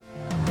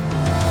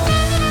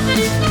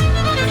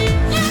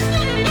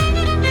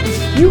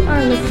You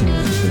are listening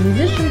to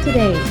Musician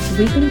Today's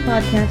weekly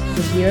podcast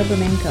with Vera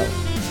Bermenko.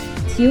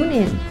 Tune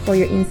in for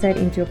your insight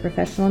into a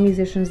professional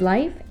musician's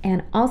life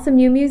and awesome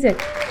new music.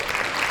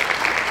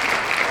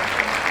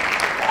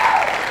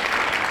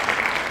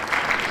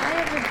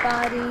 Hi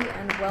everybody,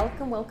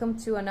 and welcome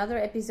to another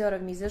episode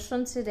of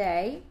Musician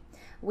Today.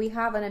 We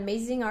have an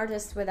amazing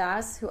artist with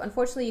us who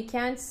unfortunately you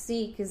can't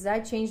see because I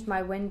changed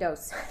my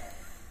windows.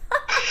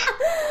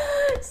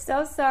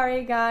 So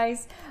sorry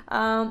guys.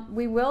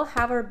 We will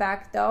have her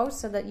back though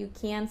so that you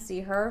can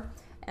see her,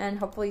 and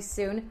hopefully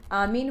soon.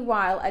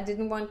 Meanwhile, I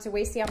didn't want to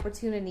waste the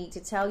opportunity to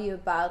tell you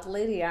about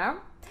Lydia.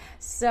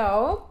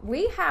 So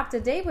we have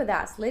today with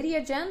us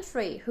Lydia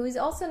Gentry, who is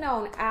also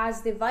known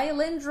as the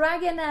Violin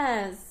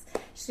Dragoness.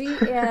 She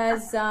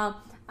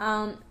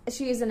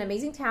is an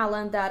amazing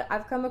talent that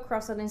I've come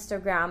across on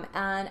Instagram,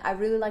 and I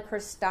really like her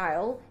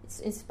style. It's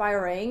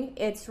inspiring.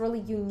 It's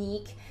really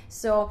unique.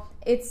 So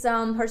it's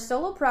her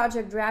solo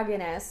project,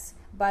 Dragoness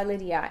by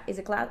Lydia.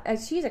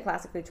 She's a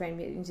classically trained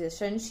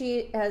musician.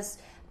 She is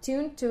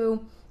tuned to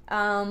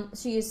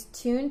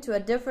a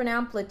different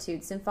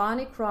amplitude,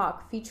 symphonic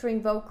rock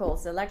featuring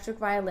vocals, electric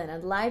violin,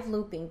 and live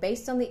looping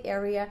based on the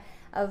area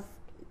of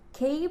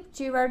Cape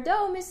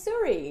Girardeau,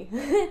 Missouri.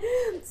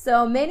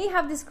 So many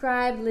have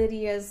described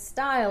Lydia's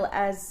style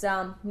as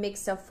a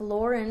mix of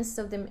Florence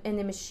and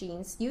the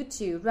Machines,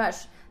 U2,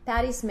 Rush,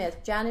 Patti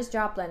Smith, Janis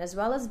Joplin, as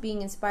well as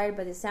being inspired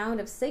by the sound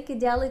of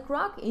psychedelic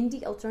rock,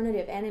 indie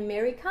alternative, and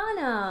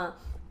Americana.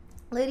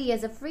 Lydia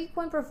is a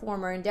frequent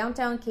performer in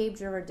downtown Cape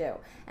Girardeau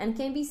and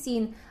can be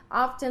seen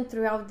often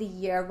throughout the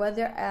year,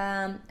 whether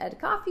at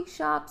coffee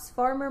shops,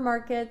 farmer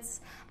markets,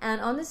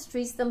 and on the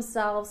streets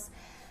themselves.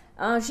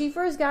 She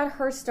first got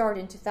her start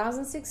in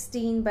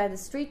 2016 by the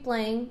street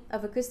playing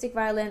of acoustic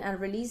violin and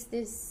released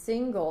the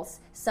singles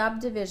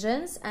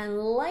Subdivisions and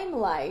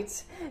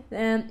Limelight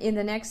in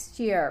the next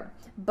year,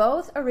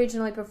 both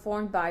originally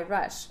performed by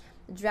Rush.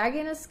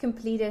 Dragoness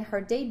completed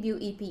her debut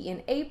EP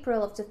in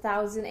April of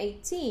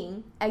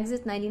 2018.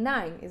 Exit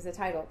 99 is the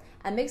title,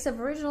 a mix of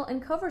original and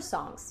cover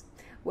songs,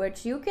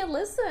 which you can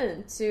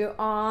listen to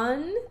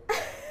on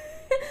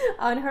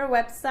her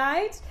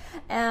website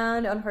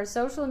and on her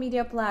social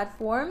media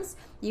platforms.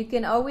 You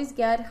can always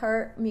get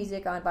her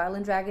music on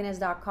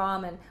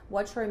violindragoness.com and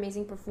watch her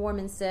amazing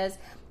performances.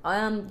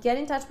 Get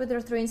in touch with her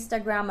through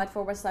Instagram at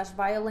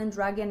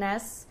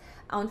 /violindragoness,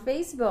 on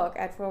Facebook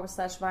at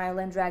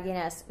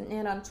 /violindragoness,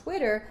 and on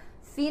Twitter,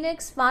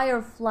 Phoenix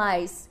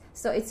Fireflies.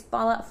 So it's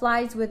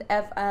flies with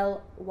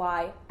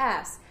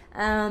FLYS.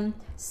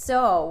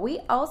 So we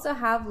also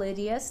have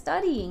Lydia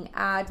studying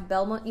at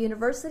Belmont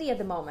University at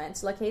the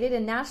moment, located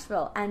in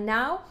Nashville, and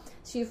now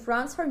she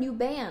fronts her new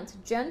band,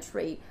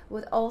 Gentry.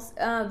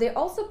 They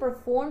also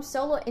perform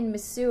solo in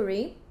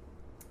Missouri.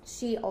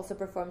 She also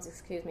performs,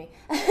 as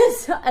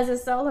a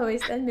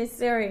soloist in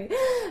Missouri.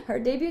 Her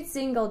debut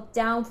single,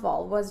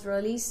 Downfall, was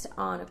released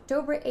on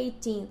October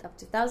 18th of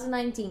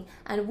 2019,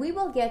 and we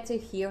will get to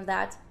hear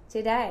that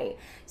today.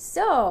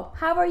 So,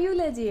 how are you,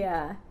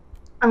 Lydia?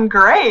 I'm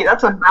great.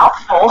 That's a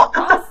mouthful.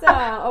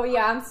 Awesome. Oh,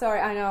 yeah, I'm sorry.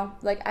 I know.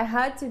 I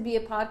had to be a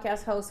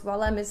podcast host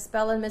while I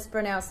misspell and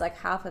mispronounce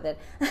half of it.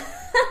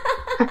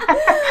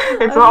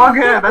 It's all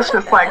good. That's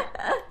just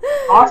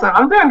awesome.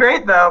 I'm doing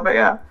great, though, but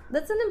yeah.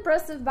 That's an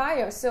impressive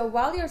bio. So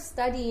while you're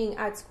studying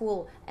at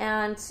school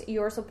and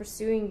you're also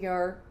pursuing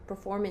your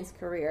performance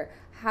career,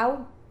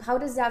 how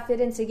does that fit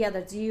in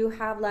together? Do you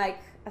have a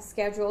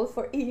schedule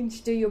for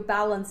each? Do you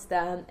balance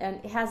them?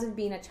 And has it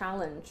been a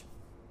challenge?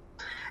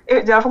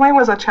 It definitely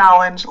was a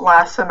challenge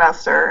last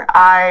semester.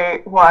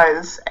 I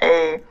was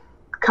a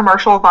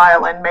commercial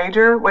violin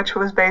major, which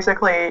was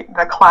basically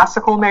the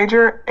classical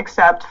major,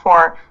 except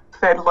for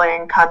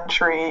fiddling,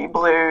 country,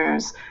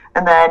 blues,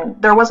 and then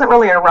there wasn't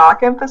really a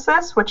rock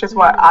emphasis, which is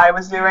what I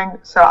was doing.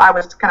 So I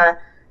was kind of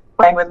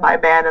playing with my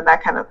band, and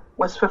that kind of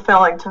was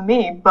fulfilling to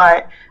me.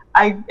 But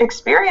I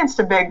experienced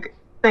a big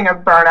thing of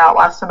burnout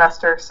last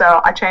semester,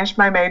 so I changed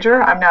my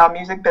major. I'm now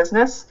music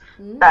business.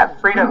 That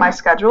freed up my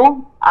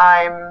schedule.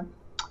 I'm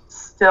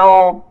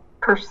still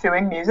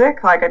pursuing music.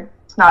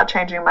 It's not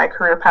changing my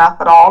career path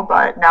at all,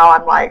 but now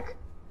I'm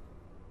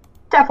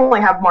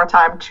definitely have more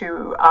time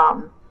to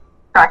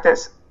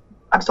practice.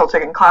 I'm still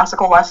taking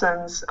classical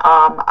lessons.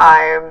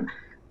 I'm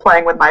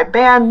playing with my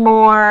band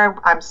more.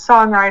 I'm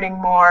songwriting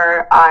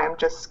more. I'm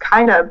just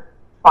kind of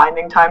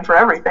finding time for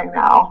everything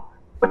now,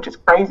 which is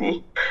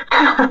crazy.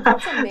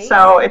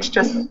 So it's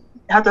just, you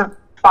have to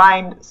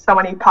find so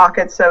many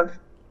pockets of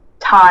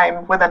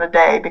time within a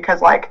day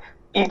because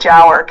each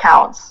hour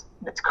counts.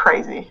 It's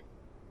crazy,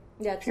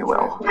 if you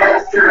will.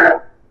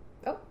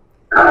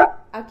 Oh,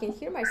 I can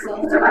hear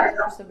myself too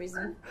for some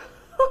reason.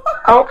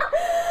 Oh.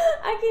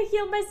 I can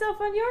hear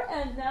myself on your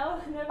end now.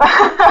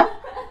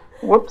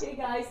 Whoops. Okay,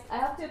 guys, I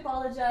have to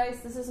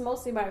apologize. This is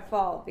mostly my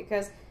fault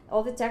because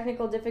all the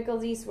technical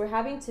difficulties we're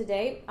having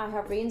today, I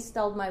have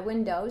reinstalled my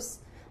Windows,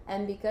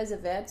 and because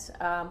of it,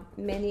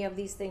 many of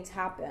these things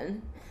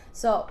happen.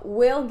 So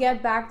we'll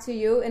get back to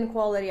you in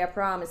quality, I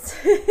promise.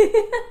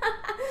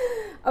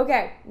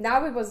 Okay,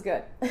 now it was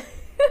good.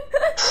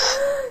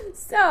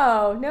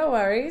 So, no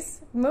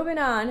worries. Moving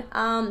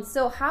on.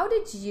 So how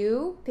did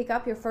you pick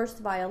up your first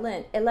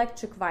violin,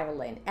 electric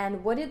violin,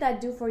 and what did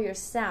that do for your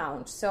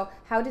sound? So,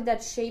 how did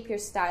that shape your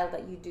style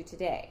that you do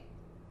today?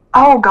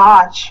 Oh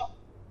gosh.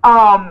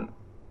 Um,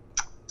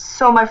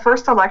 so my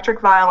first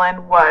electric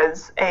violin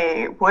was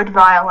a wood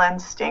violin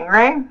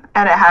Stingray,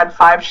 and it had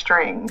 5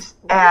 strings.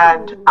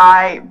 And Ooh.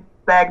 I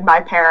begged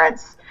my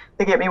parents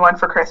to get me one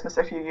for Christmas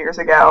a few years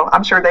ago.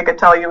 I'm sure they could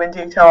tell you in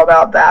detail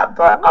about that,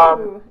 but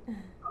Ooh.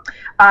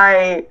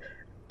 I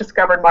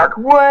discovered Mark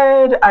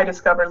Wood, I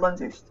discovered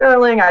Lindsey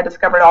Sterling, I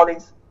discovered all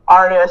these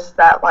artists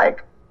that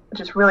like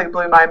just really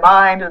blew my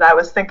mind. And I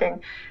was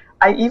thinking,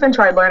 I even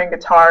tried learning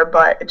guitar,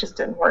 but it just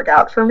didn't work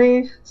out for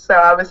me. So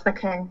I was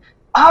thinking,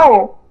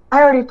 oh,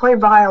 I already play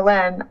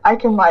violin. I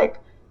can like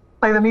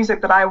play the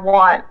music that I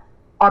want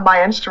on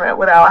my instrument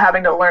without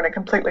having to learn a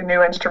completely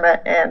new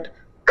instrument and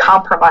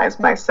compromise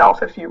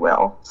myself, if you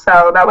will.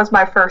 So that was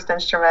my first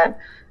instrument,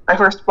 my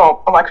first,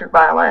 well, electric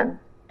violin.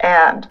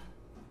 And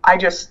I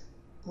just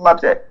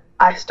loved it.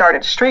 I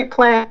started street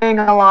playing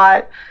a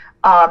lot.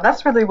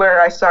 That's really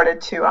where I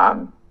started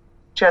to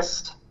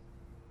just,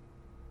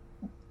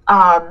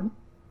 um,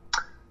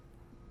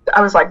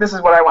 I was like, this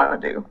is what I want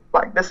to do.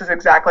 Like, this is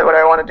exactly what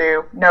I want to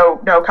do.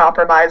 No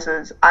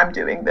compromises. I'm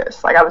doing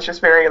this. Like, I was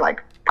just very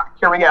like,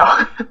 here we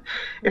go,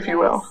 if you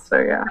will. Nice. So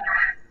yeah.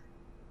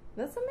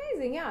 That's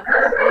amazing, yeah.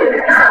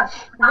 So,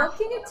 what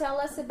can you tell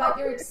us about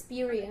your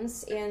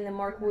experience in the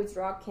Mark Woods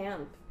Rock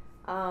Camp?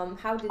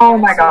 How did Oh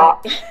that my sort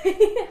God.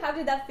 of- how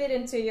did that fit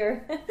into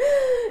your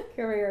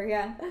career?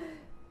 Yeah.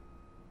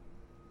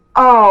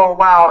 Oh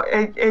wow.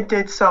 It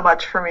did so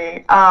much for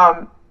me.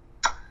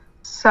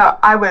 So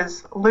I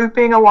was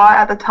looping a lot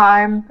at the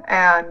time,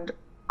 and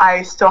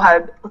I still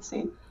had, let's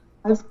see,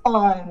 I was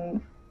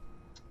on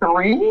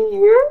 3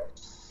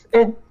 years.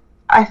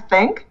 I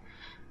think.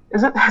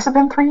 Has it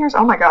been 3 years?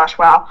 Oh my gosh,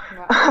 wow.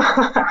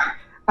 Wow.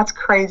 That's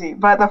crazy.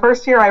 But the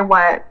first year I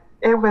went,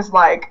 it was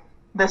like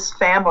this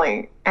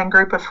family and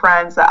group of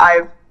friends that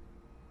I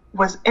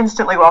was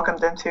instantly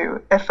welcomed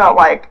into. It felt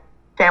like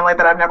family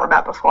that I've never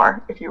met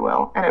before, if you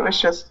will. And it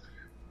was just,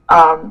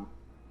 um,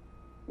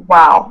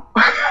 wow.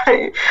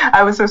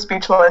 I was so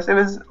speechless. It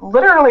was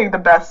literally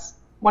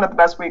one of the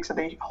best weeks of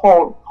the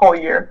whole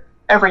year.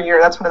 Every year,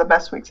 that's one of the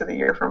best weeks of the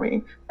year for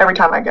me. Every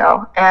time I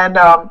go, and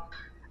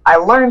I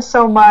learned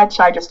so much.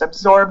 I just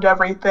absorbed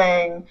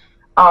everything.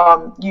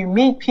 You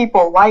meet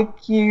people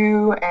like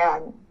you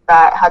and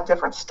that have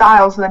different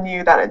styles than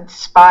you, that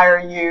inspire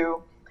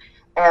you,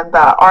 and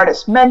the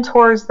artist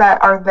mentors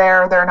that are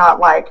there. They're not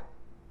like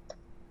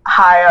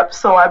high up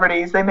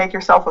celebrities. They make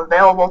yourself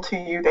available to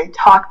you. They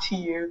talk to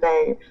you.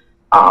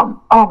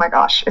 Oh my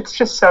gosh, it's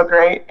just so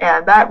great.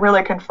 And that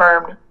really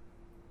confirmed,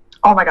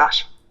 oh my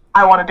gosh,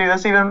 I want to do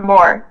this even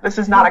more. This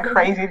is not a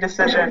crazy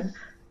decision.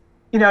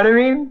 You know what I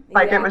mean?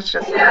 Like, it Yeah. was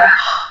just,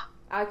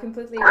 I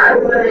completely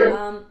agree.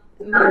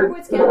 Mark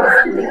Woods Camp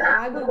is something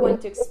I would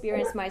want to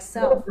experience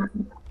myself.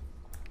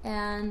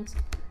 And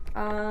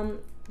um,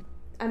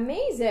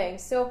 amazing.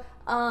 So,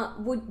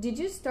 did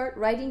you start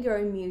writing your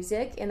own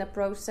music in the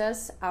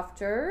process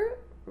after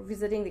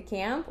visiting the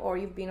camp, or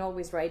you've been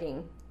always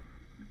writing?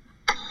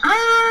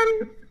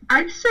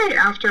 I'd say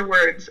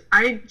afterwards.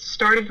 I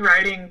started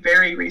writing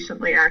very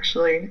recently,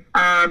 actually.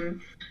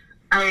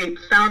 I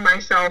found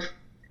myself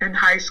in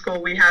high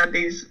school. We had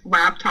these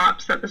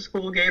laptops that the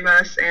school gave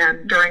us,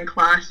 and during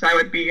class, I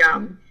would be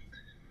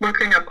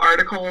looking up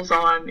articles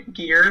on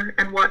gear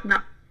and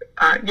whatnot.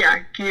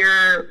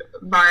 Gear,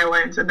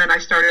 violins, and then I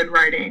started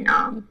writing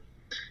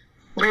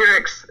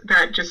lyrics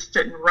that just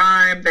didn't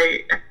rhyme.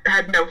 They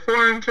had no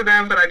form to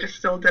them, but I just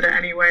still did it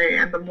anyway.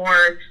 And of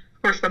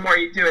course, the more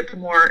you do it, the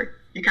more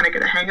you kind of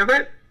get a hang of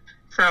it.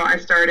 So I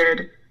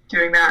started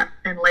doing that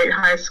in late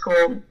high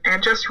school,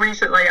 and just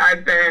recently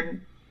I've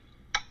been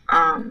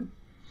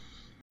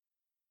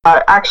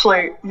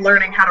actually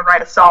learning how to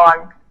write a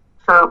song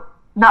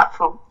not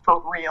for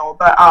real,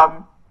 but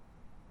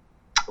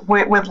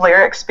with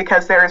lyrics,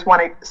 because there is one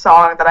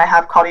song that I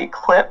have called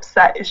Eclipse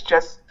that is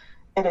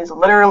it is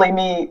literally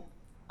me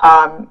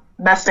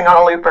messing on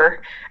a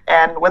looper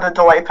and with a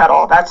delay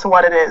pedal. That's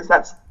what it is.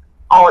 That's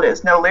all it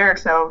is. No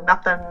lyrics, no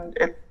nothing.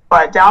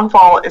 But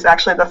Downfall is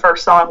actually the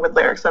first song with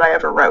lyrics that I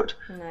ever wrote.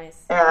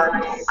 Nice. And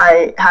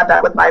I had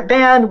that with my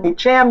band. We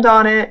jammed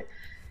on it.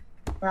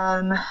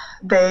 And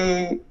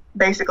they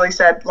basically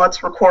said,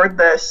 let's record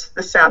this.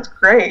 This sounds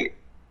great.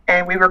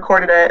 And we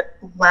recorded it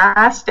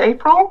last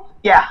April.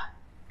 Yeah.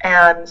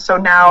 And so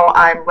now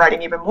I'm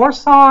writing even more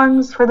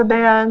songs for the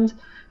band.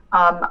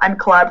 I'm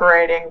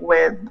collaborating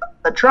with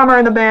the drummer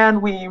in the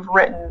band. We've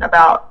written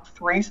about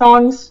 3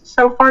 songs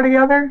so far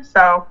together.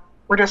 So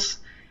we're just,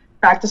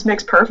 practice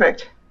makes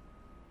perfect.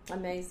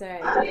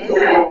 Amazing.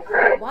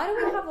 Why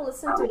don't we have a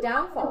listen to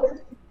Downfall?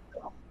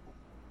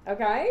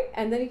 Okay?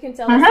 And then you can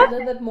tell us a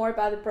little bit more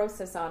about the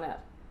process on it.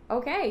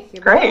 Okay,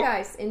 here we go,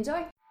 guys.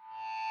 Enjoy.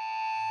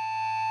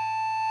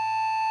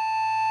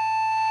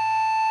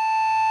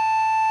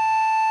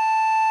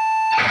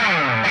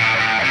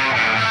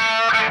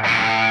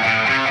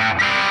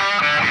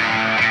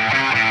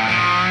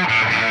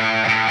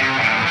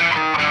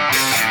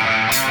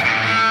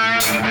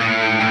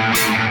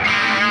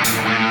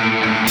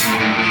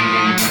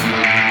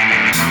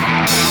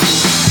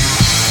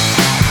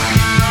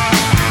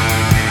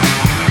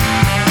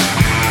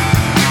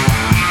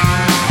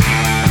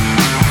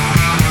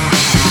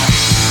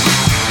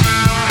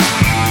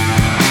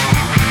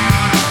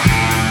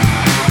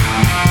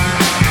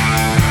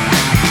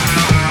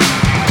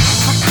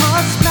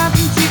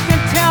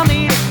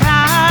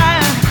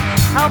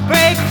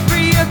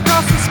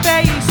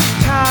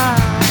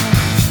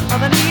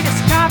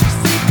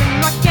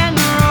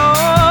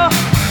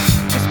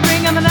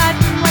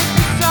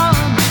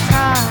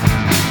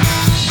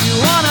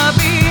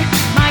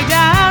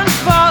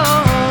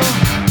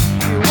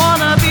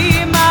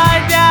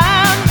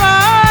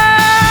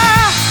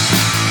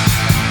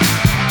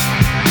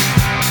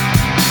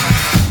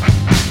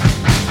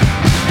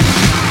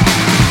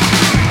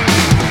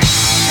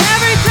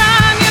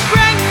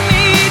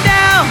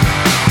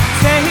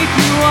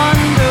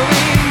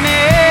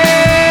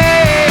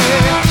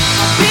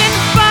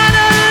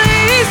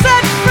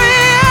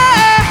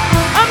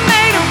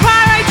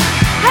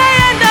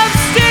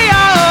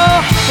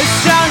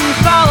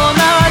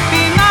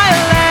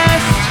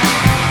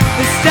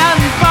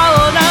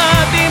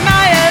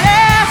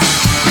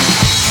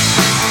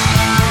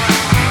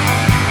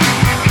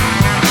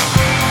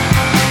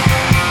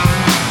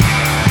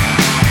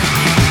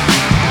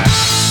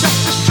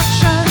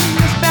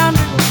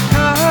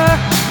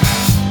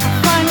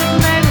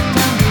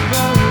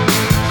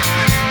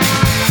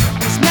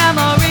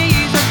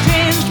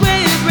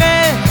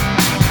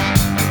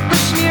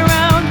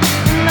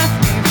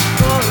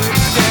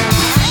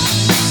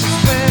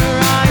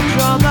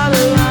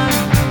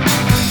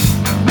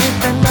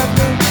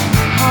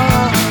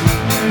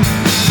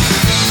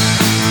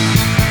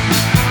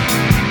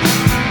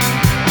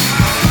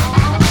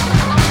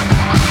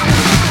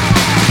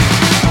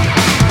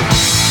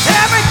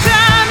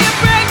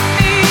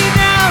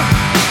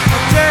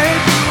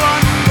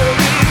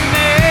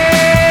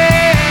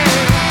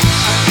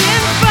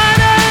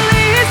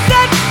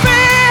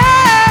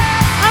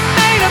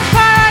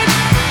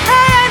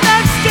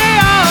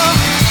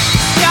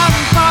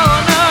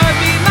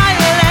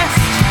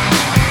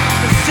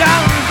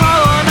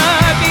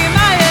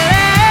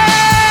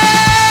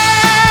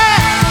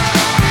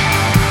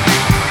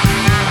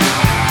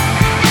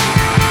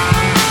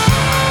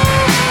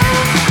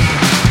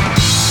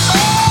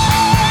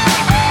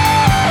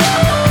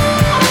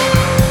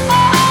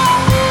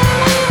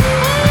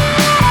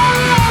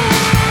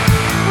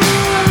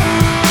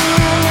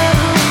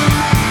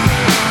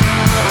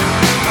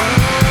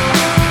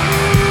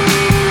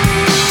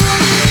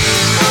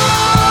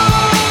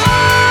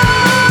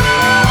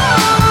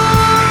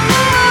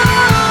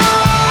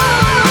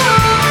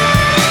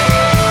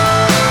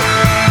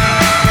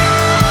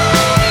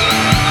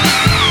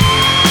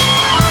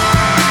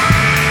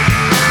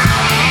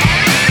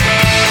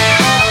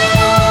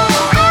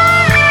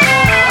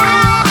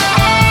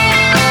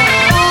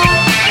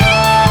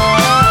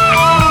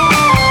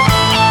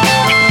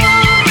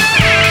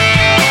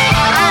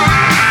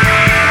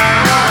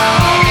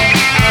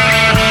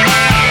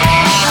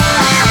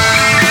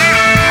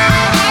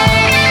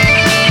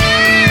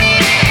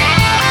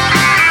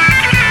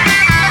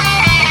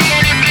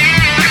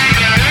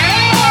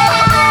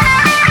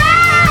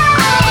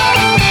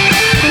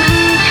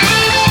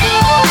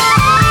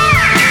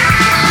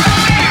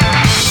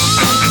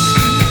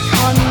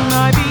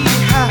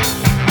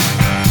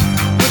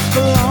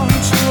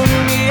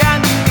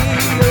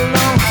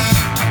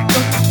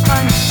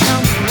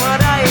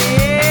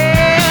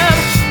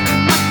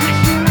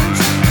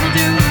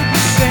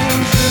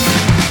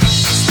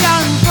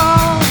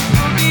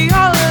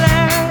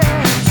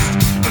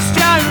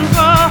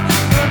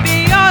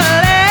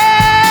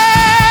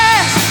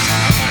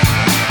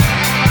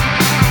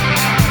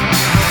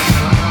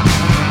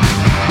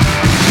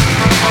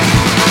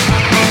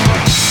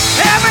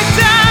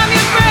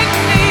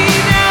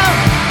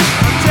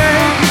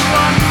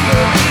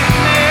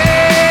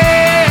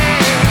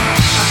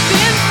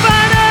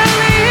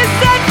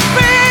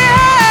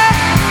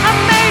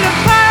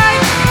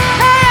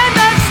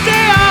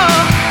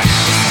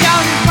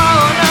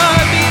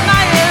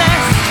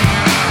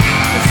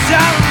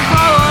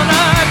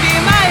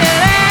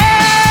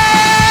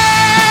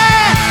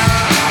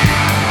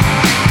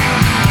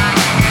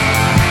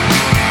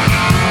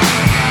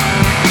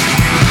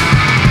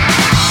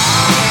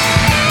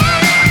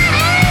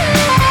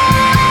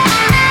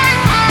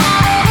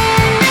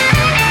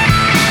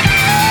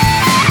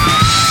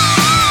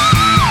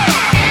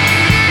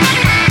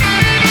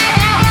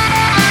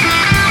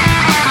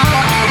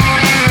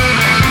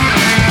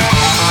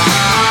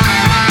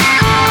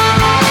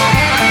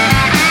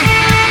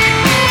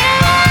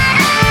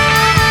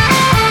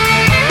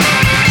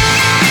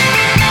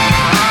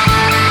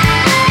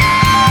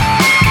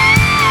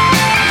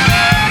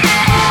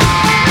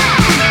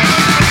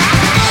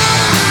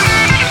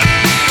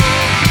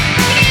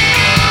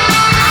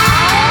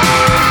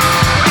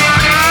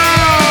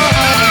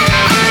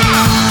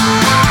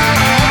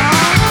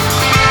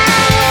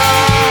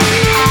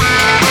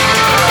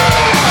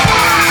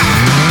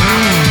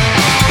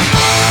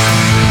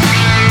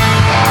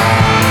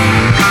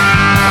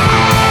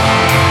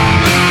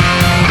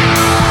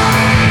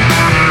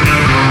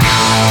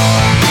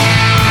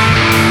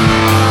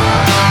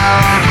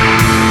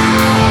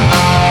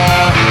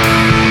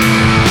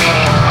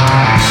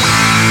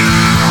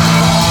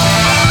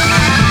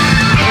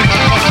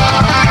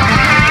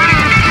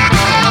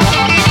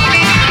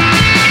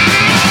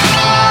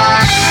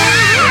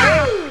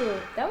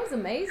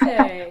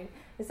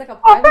 It's like a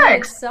Oh, 5 minute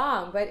thanks.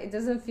 song, but it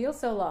doesn't feel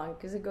so long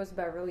because it goes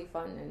by really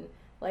fun and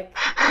like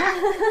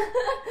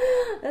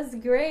that's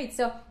great.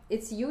 So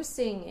it's you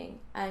singing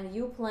and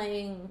you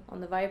playing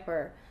on the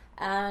Viper.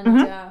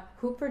 And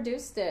who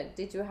produced it?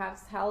 Did you have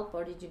help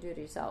or did you do it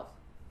yourself?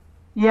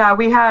 Yeah,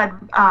 we had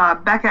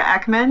Becca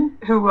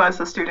Ekman, who was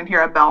a student here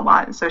at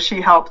Belmont, so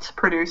she helped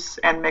produce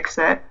and mix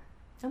it.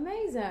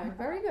 Amazing.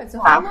 Very good. So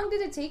how long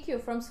did it take you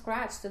from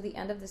scratch to the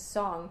end of the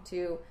song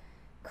to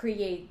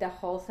create the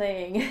whole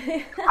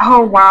thing?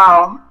 Oh,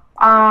 wow.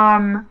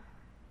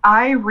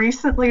 I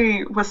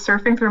recently was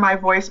surfing through my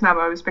voice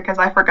memos because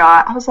I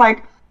forgot. I was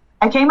like,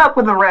 I came up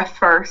with a riff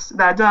first,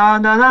 that da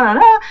da da da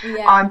da,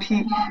 on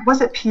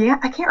was it piano?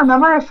 I can't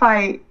remember if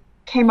I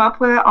came up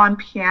with it on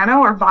piano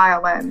or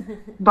violin,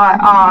 but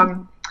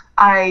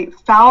I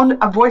found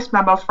a voice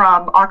memo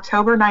from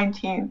October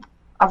 19th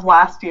of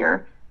last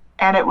year,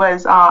 and it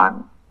was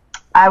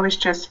I was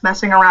just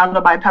messing around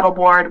on my pedal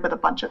board with a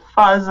bunch of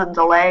fuzz and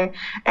delay,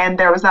 and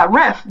there was that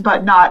riff,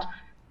 but not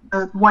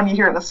the one you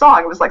hear in the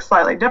song. It was like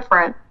slightly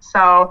different.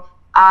 So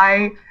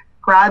I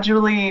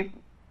gradually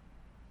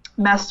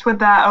messed with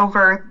that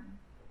over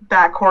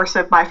that course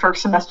of my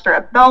first semester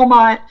at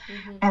Belmont,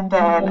 and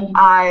then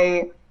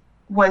I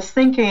was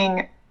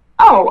thinking,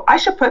 oh, I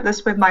should put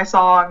this with my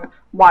song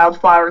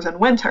Wildflowers in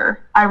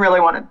Winter. I really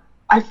wanted,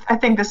 I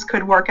think this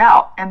could work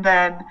out. And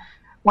then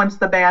once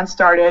the band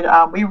started,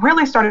 we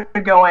really started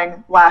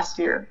going last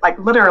year, like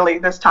literally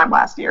this time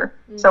last year.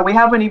 So we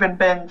haven't even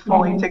been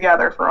fully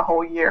together for a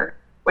whole year,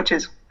 which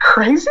is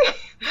crazy.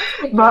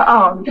 But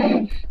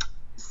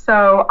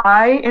so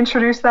I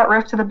introduced that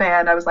riff to the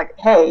band. I was like,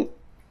 hey,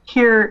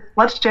 here,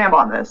 let's jam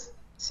on this.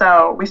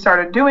 So we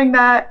started doing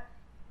that.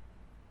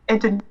 It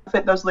didn't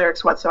fit those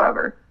lyrics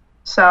whatsoever.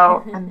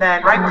 So, and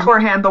then right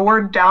beforehand, the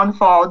word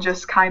downfall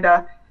just kind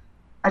of,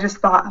 I just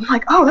thought, I'm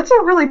like, oh, that's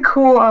a really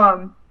cool,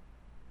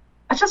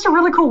 that's just a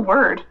really cool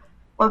word.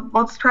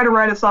 Let's try to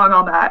write a song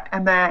on that.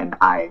 And then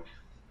I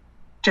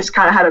just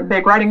kind of had a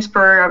big writing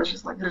spur. I was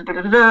just like, da, da,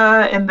 da,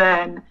 da, and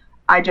then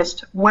I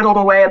just whittled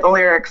away at the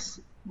lyrics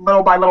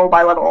little by little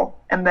by little.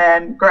 And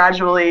then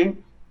gradually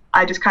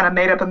I just kind of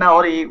made up a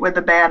melody with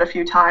the band a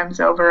few times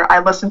over.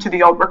 I listened to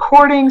the old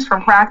recordings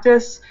from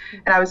practice,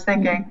 and I was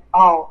thinking,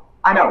 oh,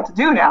 I know what to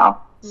do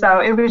now.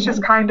 So it was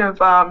just kind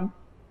of,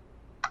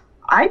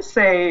 I'd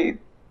say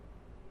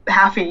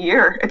half a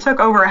year. It took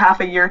over a half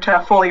a year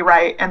to fully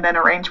write and then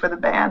arrange with the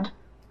band.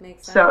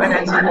 Makes sense. So, and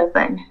it's the whole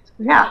thing.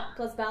 Yeah.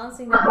 Plus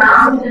balancing that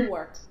with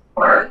your schoolwork,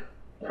 right?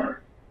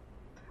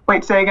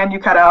 Wait, say again, you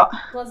cut out.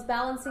 Plus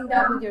balancing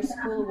that with your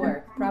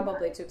schoolwork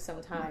probably took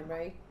some time,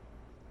 right?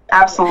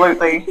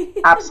 Absolutely.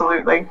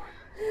 Absolutely.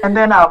 And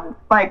then,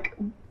 like,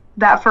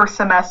 that first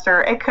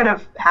semester, it could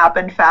have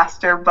happened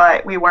faster,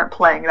 but we weren't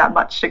playing that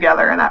much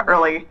together in that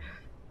early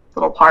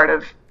little part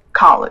of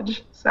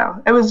college.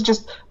 So it was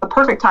just the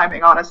perfect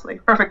timing, honestly.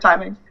 Perfect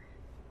timing.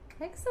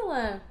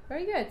 Excellent.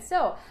 Very good.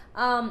 So,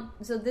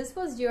 so this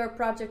was your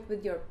project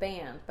with your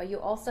band, but you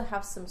also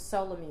have some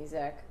solo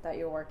music that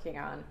you're working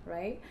on,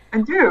 right? I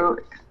do.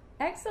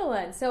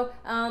 Excellent. So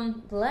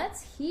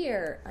let's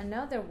hear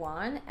another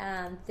one,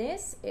 and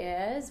this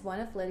is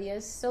one of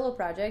Lydia's solo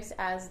projects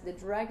as the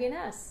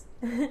Dragoness.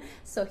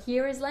 So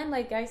here is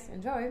Limelight, guys.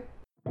 Enjoy.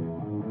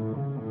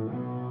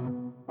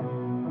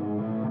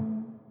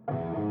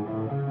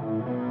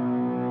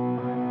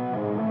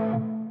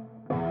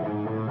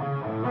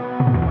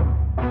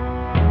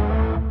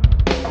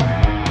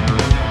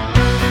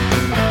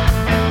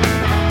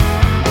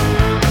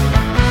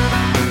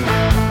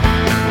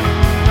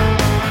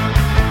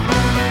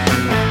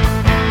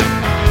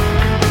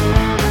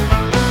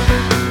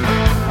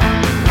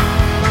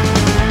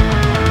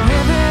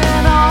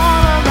 Living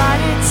on a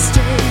lighted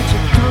stage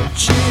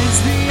approaches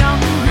the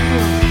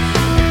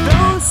unreal.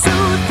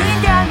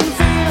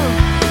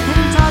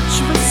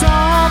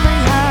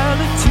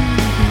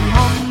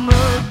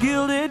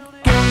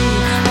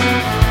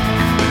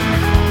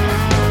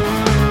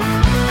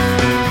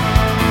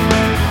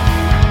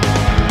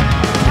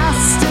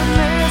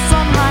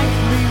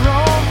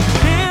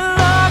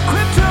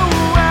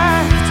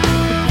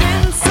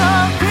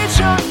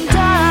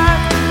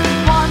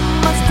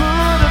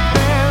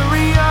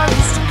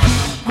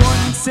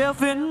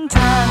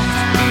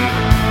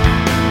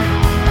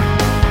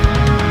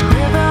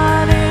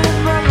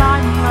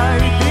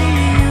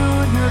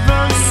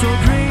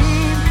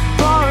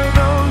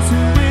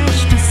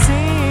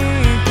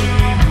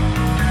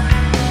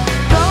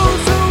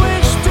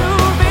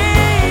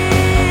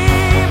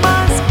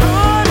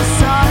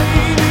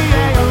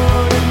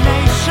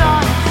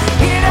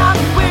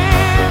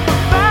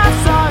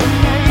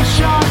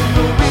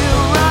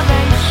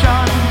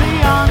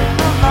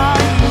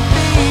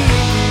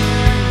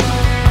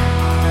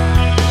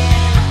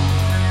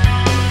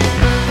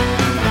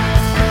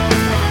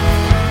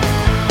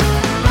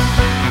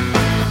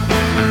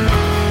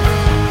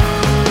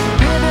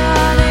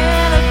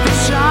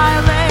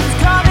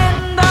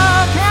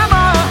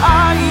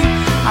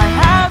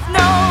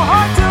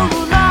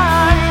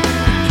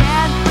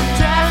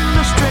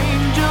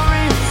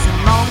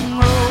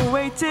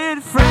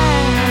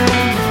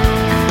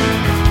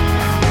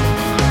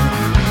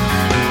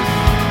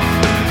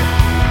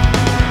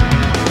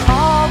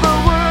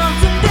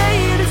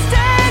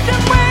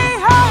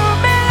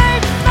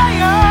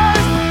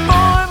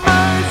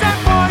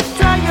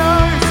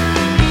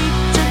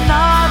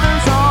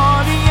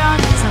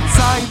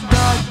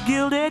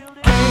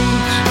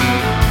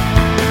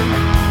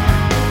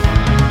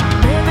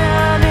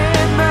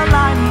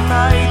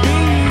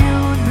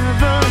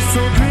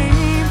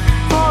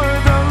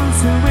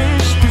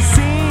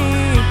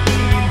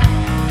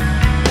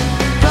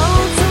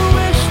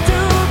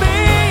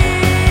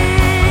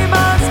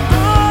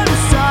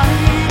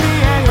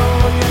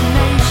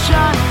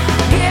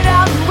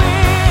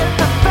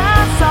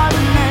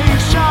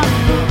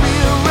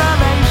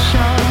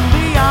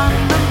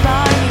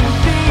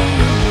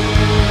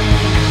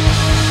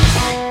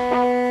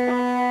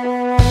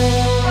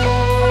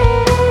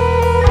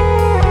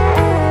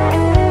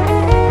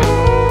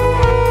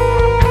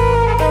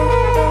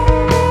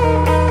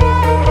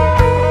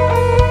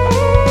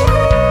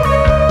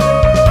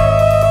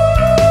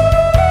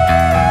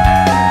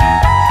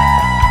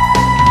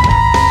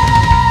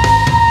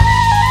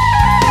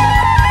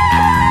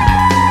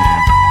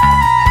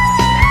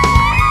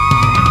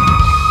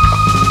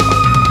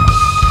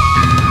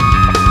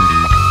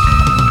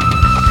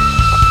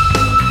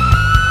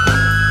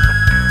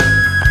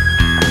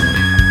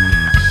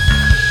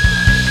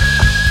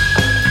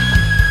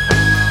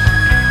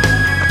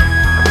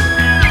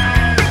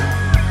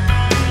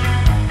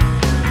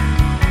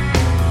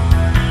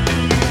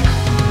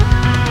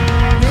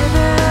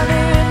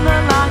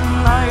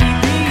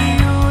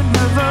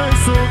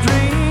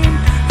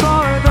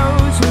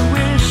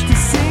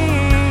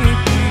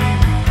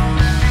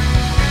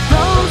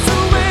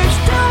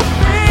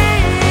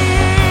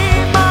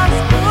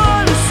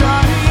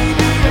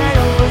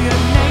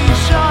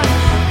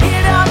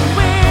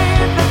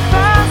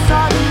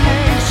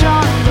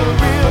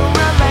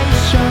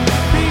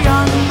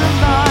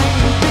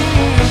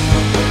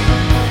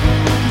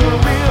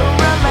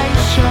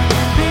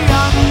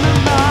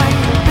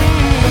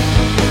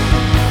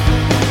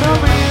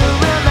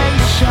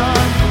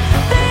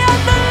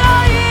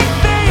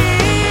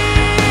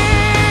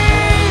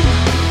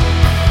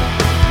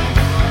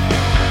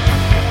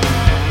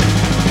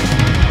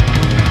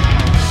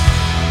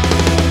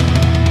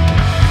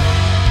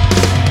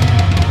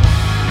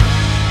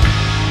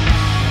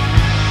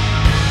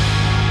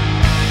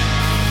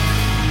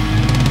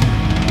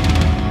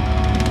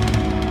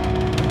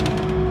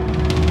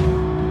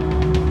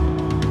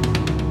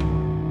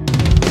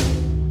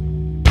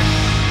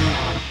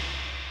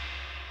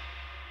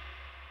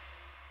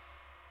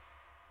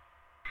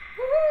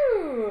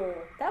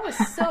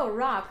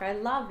 rock. I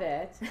love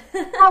it.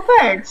 Oh,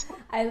 thanks.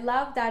 I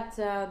love that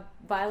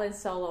violin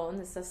solo on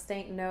the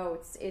sustained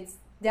notes. It's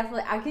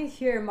definitely, I can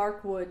hear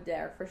Mark Wood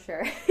there for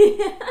sure.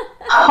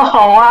 Oh,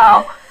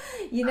 wow.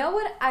 You know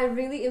what I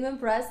really am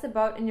impressed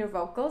about in your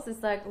vocals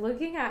is like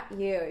looking at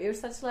you. You're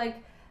such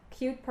like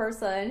cute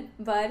person,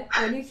 but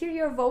when you hear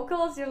your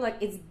vocals, you're like,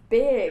 it's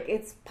big,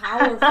 it's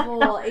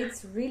powerful,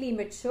 it's really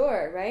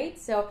mature, right?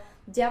 So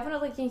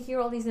definitely can hear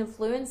all these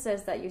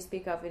influences that you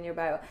speak of in your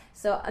bio.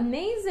 So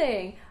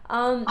amazing.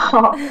 Thank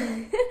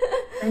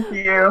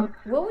you.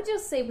 What would you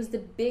say was the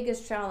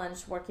biggest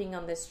challenge working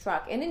on this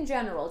track? And in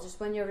general, just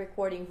when you're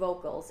recording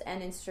vocals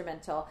and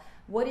instrumental,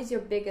 what is your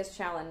biggest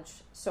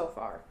challenge so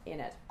far in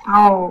it?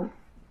 Oh,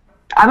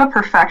 I'm a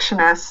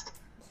perfectionist.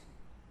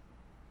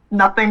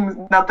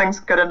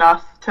 Nothing's good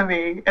enough to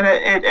me, and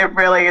it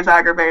really is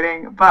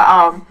aggravating. But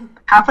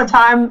half the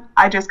time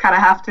I just kind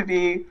of have to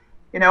be,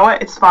 you know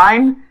what, it's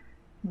fine.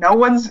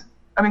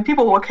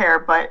 People will care,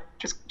 but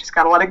just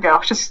gotta let it go.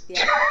 Just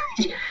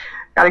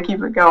gotta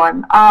keep it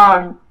going.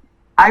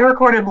 I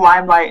recorded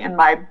Limelight in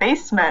my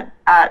basement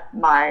at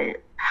my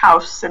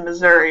house in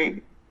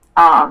Missouri.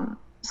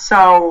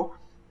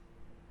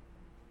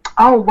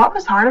 What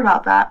was hard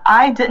about that?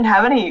 I didn't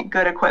have any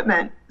good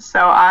equipment, so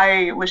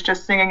I was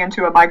just singing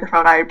into a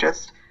microphone I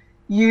just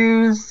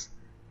used.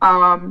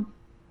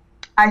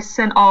 I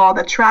sent all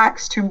the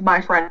tracks to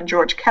my friend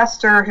George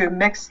Kester, who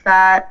mixed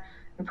that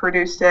and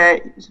produced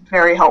it. It was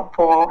very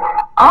helpful.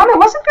 It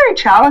wasn't very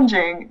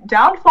challenging.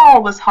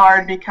 Downfall was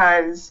hard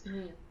because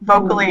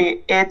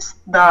vocally it's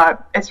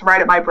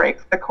right at my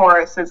break. The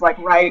chorus is like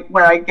right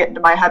where I get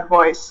into my head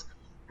voice.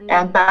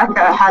 And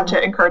Becca had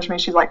to encourage me.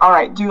 She's like, all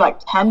right, do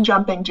like 10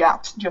 jumping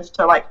jacks just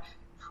to like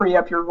free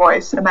up your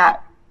voice. And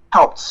that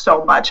helped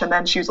so much. And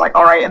then she was like,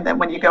 all right. And then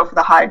when you go for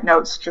the high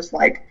notes, just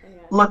like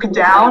look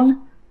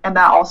down. And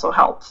that also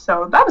helped.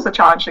 So that was a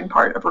challenging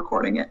part of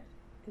recording it.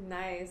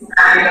 Nice.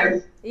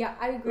 Yeah,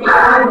 I agree.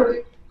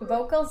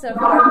 Vocals are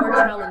far more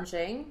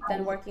challenging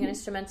than working an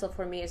instrumental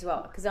for me as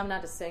well, because I'm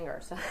not a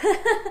singer. So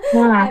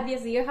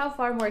obviously you have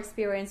far more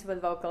experience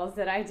with vocals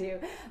than I do.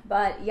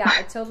 But yeah,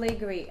 I totally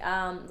agree.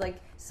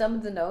 Like some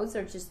of the notes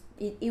are just,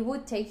 it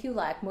would take you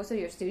like most of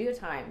your studio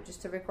time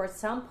just to record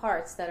some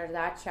parts that are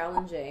that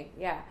challenging.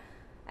 Yeah,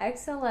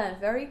 excellent,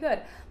 very good.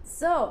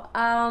 So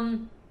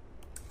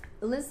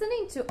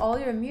listening to all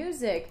your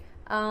music,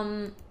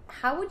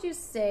 how would you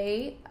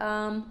say,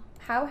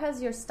 how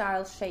has your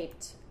style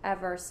shaped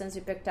ever since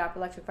you picked up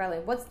electric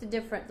violin? What's the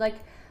difference? Like,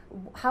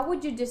 how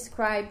would you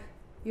describe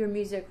your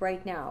music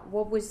right now?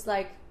 What was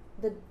like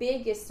the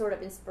biggest sort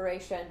of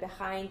inspiration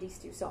behind these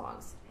two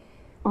songs?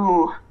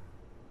 Ooh,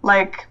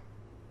 like,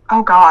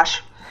 oh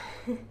gosh.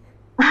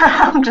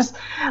 I'm just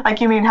like,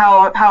 you mean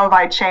how have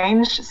I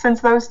changed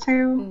since those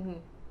two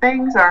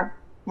things? Or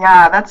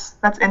yeah, that's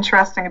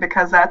interesting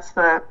because that's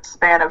the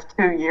span of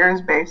 2 years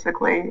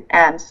basically,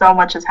 and so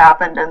much has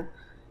happened in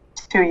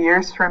 2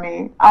 years for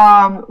me.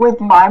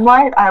 With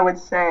Limelight, I would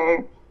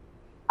say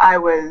I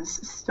was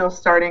still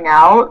starting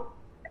out,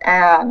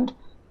 and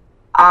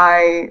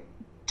I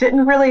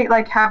didn't really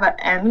like have an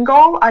end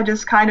goal. I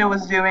just kind of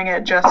was doing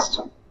it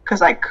just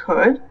because I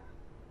could.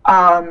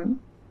 And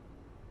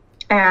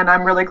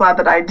I'm really glad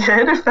that I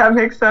did, if that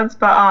makes sense.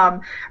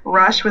 But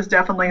Rush was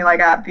definitely like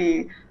at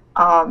the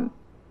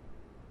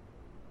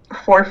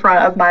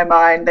forefront of my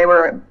mind. They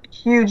were a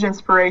huge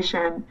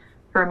inspiration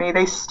for me.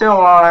 They still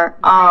are.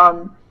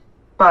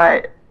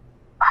 But,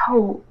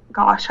 oh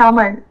gosh, how am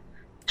I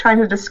trying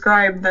to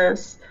describe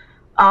this?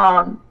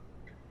 How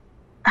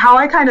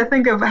I kind of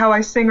think of how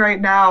I sing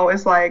right now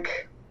is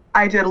like,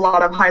 I did a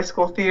lot of high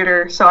school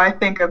theater, so I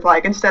think of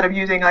like, instead of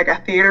using like a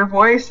theater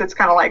voice, it's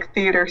kind of like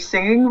theater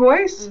singing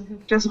voice,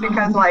 just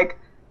because like,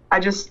 I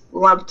just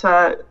love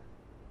to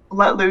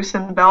let loose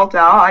and belt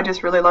out. I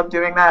just really love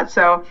doing that.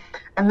 So,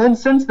 and then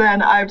since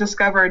then, I've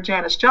discovered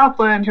Janis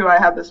Joplin, who I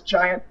have this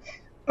giant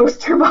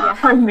poster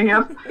behind me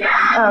of.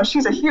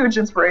 She's a huge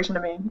inspiration to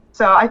me.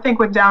 So I think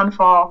with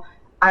Downfall,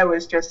 I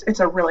was just, it's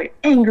a really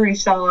angry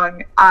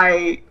song.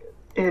 Every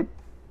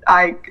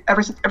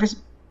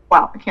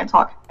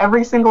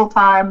single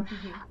time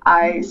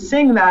I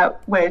sing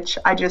that, which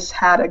I just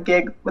had a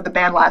gig with the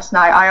band last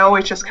night, I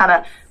always just kind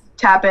of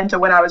tap into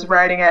when I was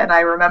writing it and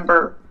I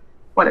remember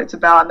what it's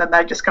about, and then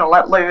I just kind of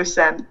let loose.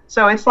 And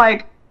so it's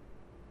like,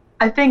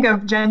 I think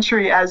of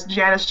Gentry as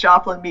Janis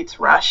Joplin meets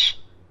Rush,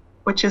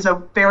 which is a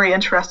very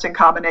interesting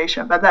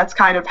combination, but that's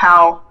kind of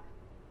how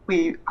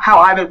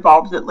I've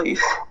evolved, at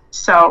least.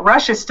 So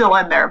Rush is still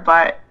in there,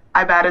 but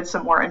I've added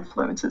some more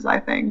influences, I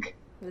think.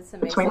 That's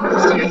amazing. Between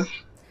those two.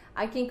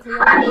 I can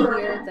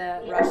clearly hear the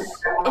Rush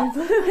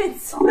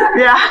influence.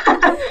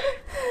 Yeah.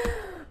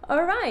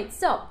 All right.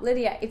 So,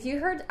 Lydia, if you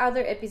heard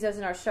other episodes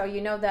in our show,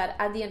 you know that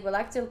at the end we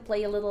like to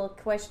play a little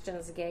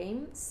questions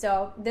game.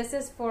 So, this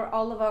is for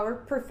all of our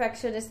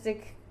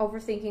perfectionistic,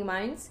 overthinking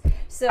minds.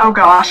 So, oh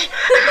gosh.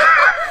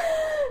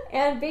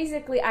 And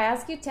basically, I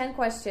ask you 10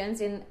 questions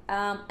in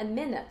a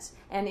minute.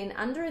 And in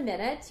under a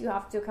minute, you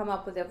have to come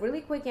up with a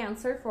really quick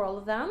answer for all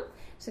of them.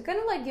 So kind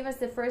of like give us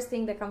the first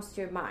thing that comes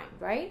to your mind,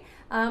 right?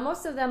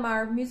 Most of them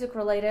are music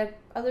related.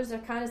 Others are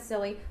kind of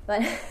silly.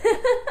 But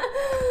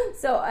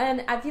so,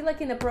 and I feel like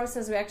in the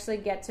process, we actually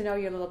get to know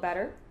you a little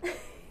better.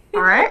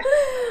 All right.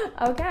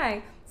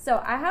 Okay.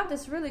 So I have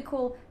this really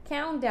cool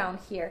countdown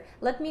here.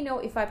 Let me know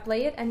if I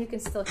play it and you can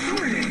still hear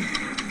me.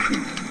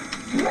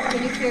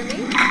 Can you hear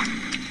me?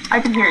 I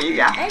can hear you,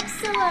 yeah.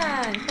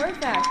 Excellent.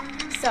 Perfect.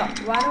 So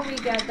why don't we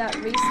get that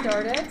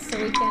restarted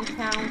so we can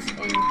count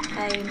in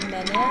a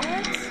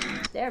minute.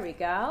 There we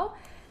go.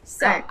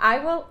 So Thanks. I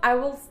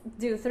will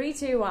do 3,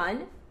 2,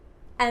 1,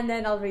 and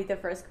then I'll read the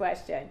first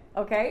question.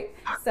 Okay?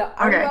 So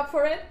are you up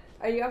for it?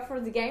 Are you up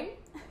for the game?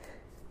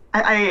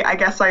 I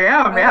guess I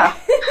am, yeah.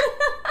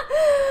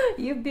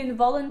 You've been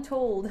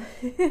voluntold.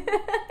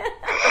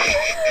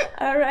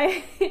 All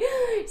right.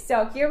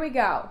 So here we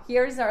go.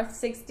 Here's our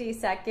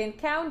 60-second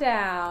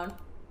countdown.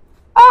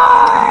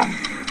 Ah!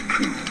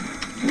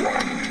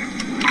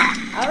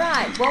 All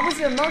right. What was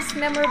your most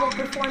memorable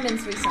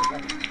performance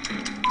recently?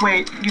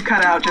 Wait, you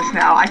cut out just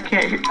now. I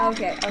can't hear.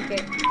 Okay.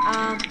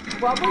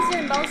 What was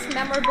your most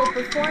memorable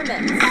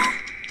performance?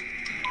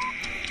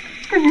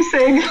 Can you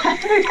sing?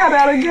 You cut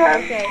out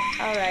again. Okay.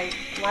 All right.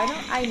 Why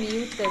don't I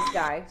mute this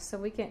guy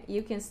so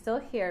you can still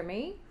hear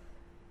me?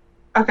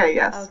 Okay,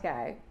 yes.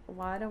 Okay.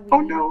 Why don't we?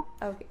 Oh no.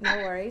 Okay. No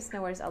worries.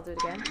 I'll do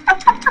it again.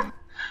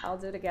 I'll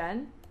do it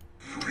again.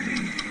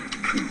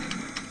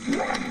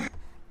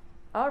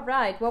 All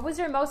right. What was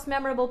your most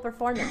memorable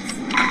performance?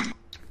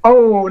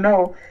 Oh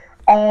no.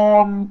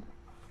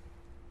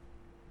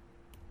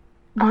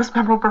 Most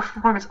memorable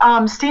performance.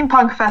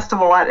 Steampunk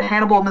Festival at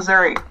Hannibal,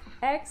 Missouri.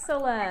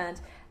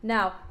 Excellent.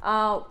 Now,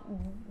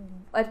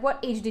 at what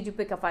age did you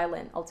pick up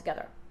violin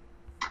altogether?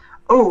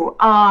 Oh,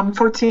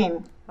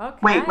 14.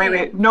 Okay.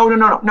 Wait. No,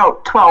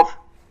 12.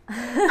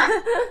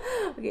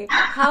 Okay.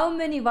 How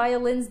many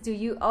violins do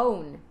you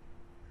own?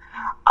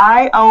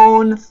 I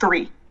own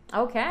 3.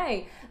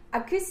 Okay.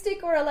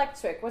 Acoustic or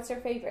electric? What's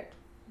your favorite?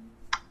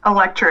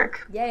 Electric,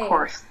 Yay. of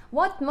course.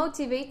 What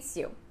motivates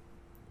you?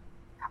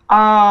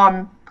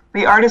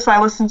 The artists I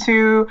listen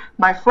to,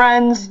 my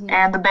friends,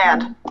 and the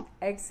band.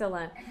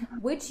 Excellent.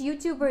 Which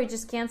YouTuber you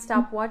just can't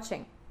stop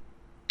watching?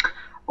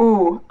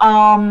 Ooh,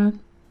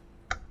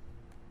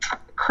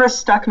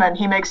 Chris Stuckman.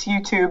 He makes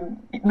YouTube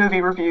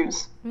movie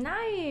reviews.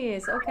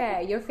 Nice.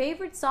 Okay. Your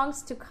favorite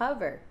songs to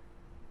cover?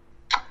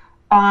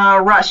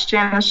 Rush,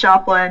 Janis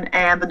Joplin,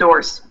 and The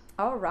Doors.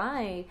 All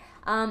right.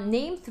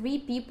 Name 3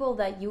 people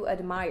that you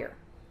admire.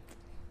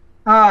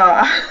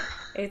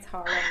 It's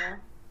hard,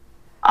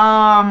 I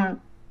know.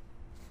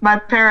 My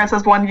parents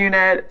as one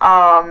unit,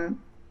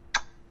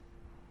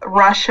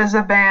 Rush as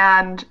a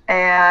band,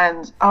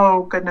 and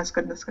oh goodness.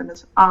 I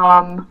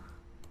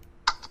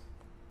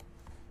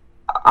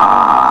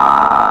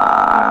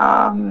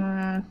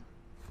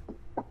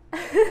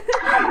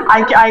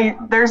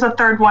there's a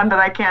third one that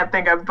I can't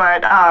think of,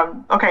 but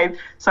okay,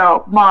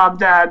 so mom,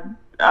 dad,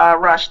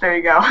 Rush, there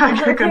you go.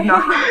 Good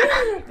enough.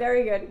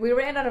 Very good. We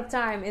ran out of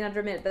time in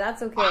under a minute, but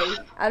that's okay.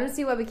 I don't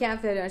see why we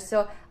can't finish.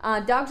 So,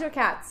 dogs or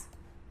cats?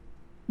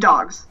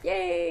 Dogs.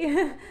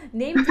 Yay!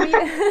 Name 3.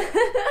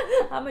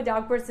 I'm a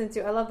dog person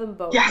too. I love them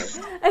both. Yes.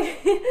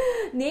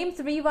 Name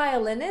 3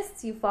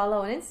 violinists you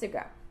follow on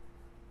Instagram.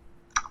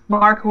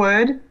 Mark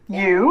Wood,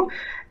 you,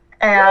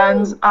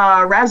 and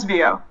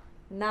Razvio.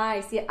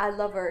 Nice. Yeah, I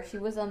love her. She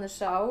was on the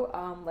show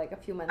like a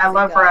few months ago. I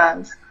love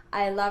Raz.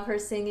 I love her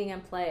singing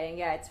and playing.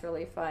 Yeah, it's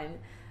really fun.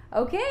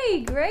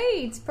 Okay,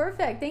 great.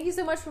 Perfect. Thank you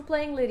so much for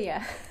playing,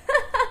 Lydia.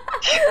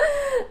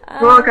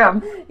 You're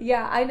welcome.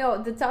 Yeah, I know.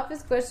 The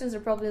toughest questions are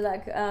probably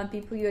like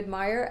people you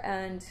admire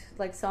and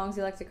like songs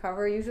you like to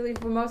cover. Usually,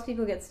 for most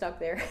people, get stuck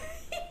there.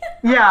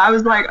 Yeah, I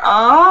was like,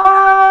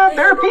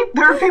 there are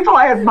people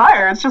I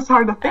admire. It's just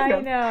hard to think of.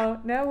 I know.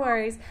 No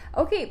worries.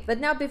 Okay, but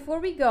now before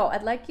we go,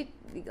 I'd like to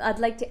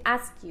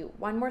ask you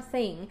one more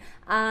thing,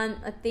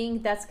 a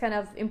thing that's kind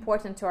of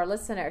important to our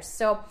listeners.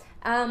 So,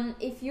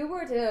 if you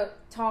were to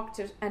talk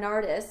to an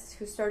artist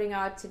who's starting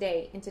out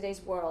today in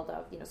today's world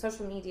of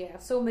social media,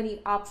 so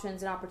many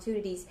options and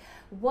opportunities,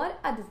 what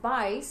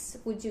advice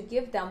would you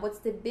give them? What's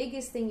the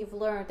biggest thing you've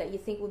learned that you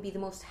think would be the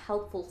most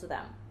helpful to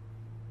them?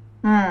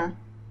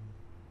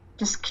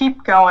 Just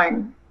keep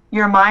going.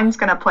 Your mind's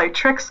going to play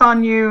tricks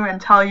on you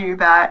and tell you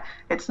that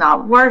it's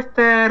not worth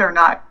it or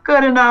not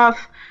good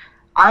enough.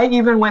 I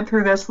even went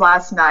through this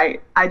last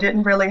night. I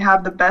didn't really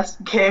have the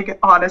best gig,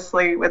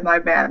 honestly, with my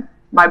band.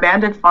 My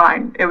band did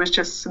fine. It was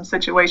just some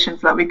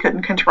situations that we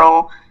couldn't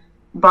control.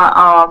 But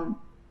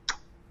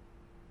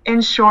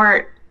in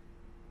short,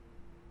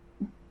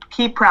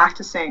 keep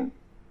practicing.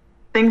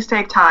 Things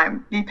take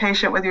time. Be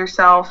patient with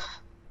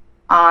yourself.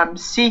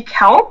 Seek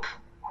help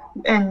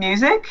in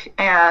music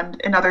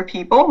and in other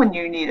people when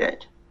you need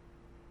it.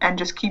 And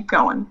just keep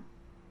going.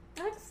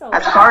 Excellent.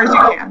 As far as you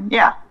can.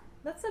 Yeah.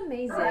 That's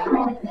amazing.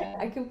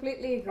 I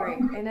completely agree.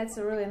 And that's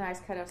a really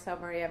nice kind of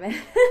summary of it.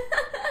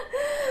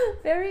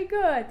 Very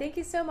good. Thank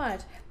you so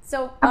much.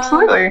 So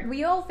Absolutely.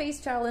 We all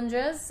face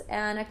challenges,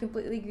 and I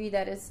completely agree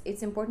that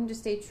it's important to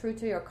stay true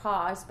to your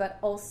cause, but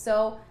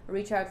also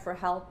reach out for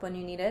help when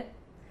you need it.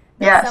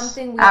 That's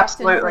something we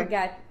absolutely. often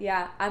forget.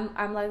 Yeah,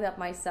 I'm like that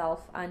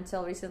myself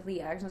until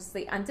recently.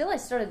 Actually, until I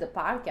started the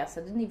podcast,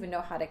 I didn't even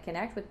know how to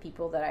connect with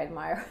people that I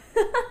admire.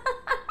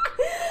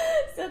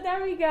 So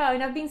there we go.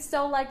 And I've been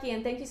so lucky,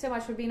 and thank you so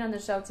much for being on the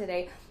show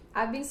today.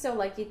 I've been so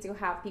lucky to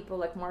have people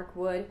like Mark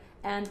Wood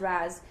and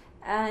Raz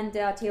and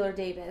Taylor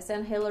Davis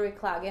and Hillary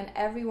Clark and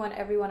everyone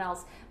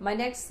else. My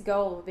next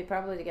goal would be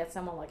probably to get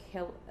someone like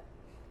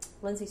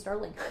Lindsay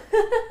Sterling.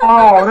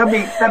 Oh, that'd be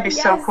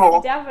yes, so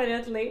cool.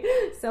 Definitely.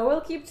 So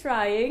we'll keep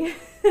trying.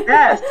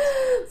 Yes.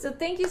 So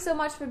thank you so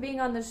much for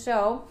being on the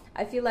show.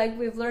 I feel like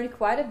we've learned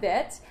quite a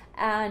bit,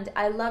 and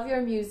I love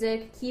your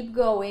music. Keep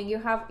going. You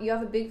have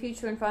a big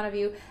future in front of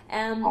you,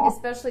 and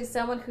especially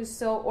someone who's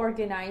so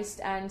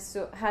organized and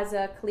so has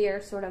a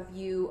clear sort of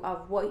view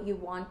of what you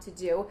want to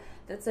do.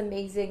 That's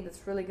amazing.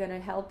 That's really going to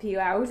help you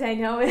out. I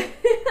know it.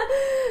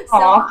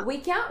 So we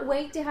can't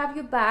wait to have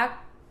you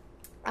back.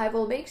 I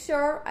will make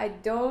sure I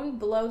don't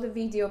blow the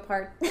video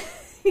part.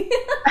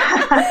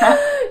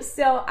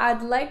 So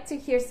I'd like to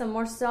hear some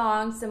more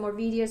songs, some more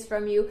videos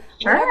from you.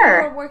 Sure.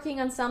 Whenever we're working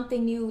on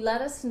something new,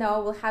 let us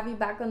know. We'll have you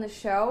back on the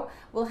show.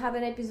 We'll have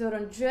an episode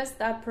on just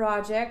that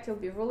project. It'll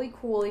be really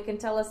cool. You can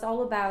tell us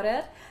all about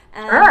it.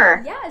 And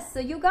sure. Yes, so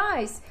you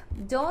guys,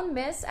 don't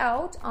miss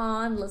out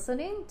on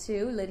listening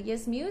to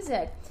Lydia's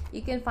music.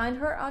 You can find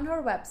her on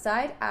her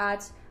website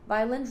at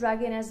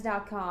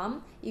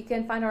violindragoness.com. You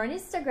can find her on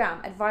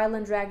Instagram at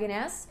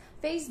violindragoness,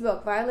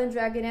 Facebook Violin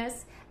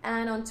Dragoness,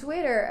 and on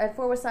Twitter at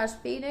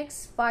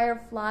 /Phoenix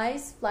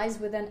Fireflies, flies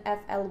with an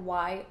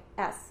FLYS.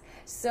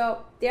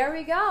 So there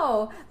we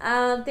go.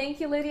 Thank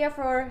you, Lydia,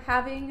 for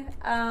having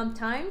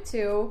time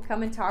to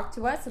come and talk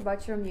to us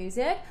about your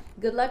music.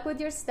 Good luck with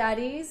your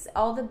studies.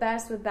 All the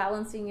best with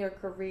balancing your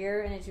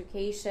career and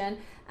education,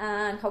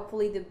 and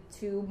hopefully the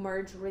two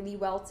merge really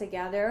well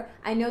together.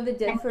 I know they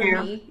did for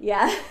me.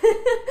 Yeah.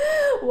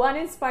 One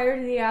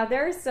inspired the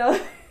other. So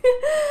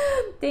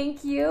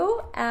thank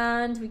you,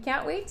 and we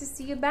can't wait to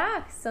see you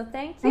back. So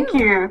thank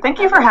you. Thank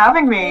you for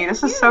having me.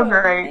 This is so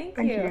great.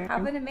 Thank you.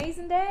 Have an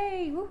amazing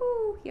day.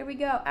 Woohoo. Here we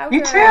go. Outro.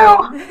 You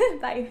too.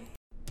 Bye.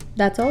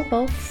 That's all,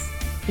 folks.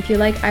 If you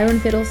like Iron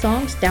Fiddle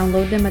songs,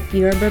 download them at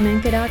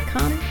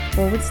verabermenke.com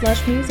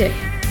 /music.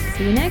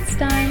 See you next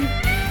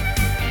time.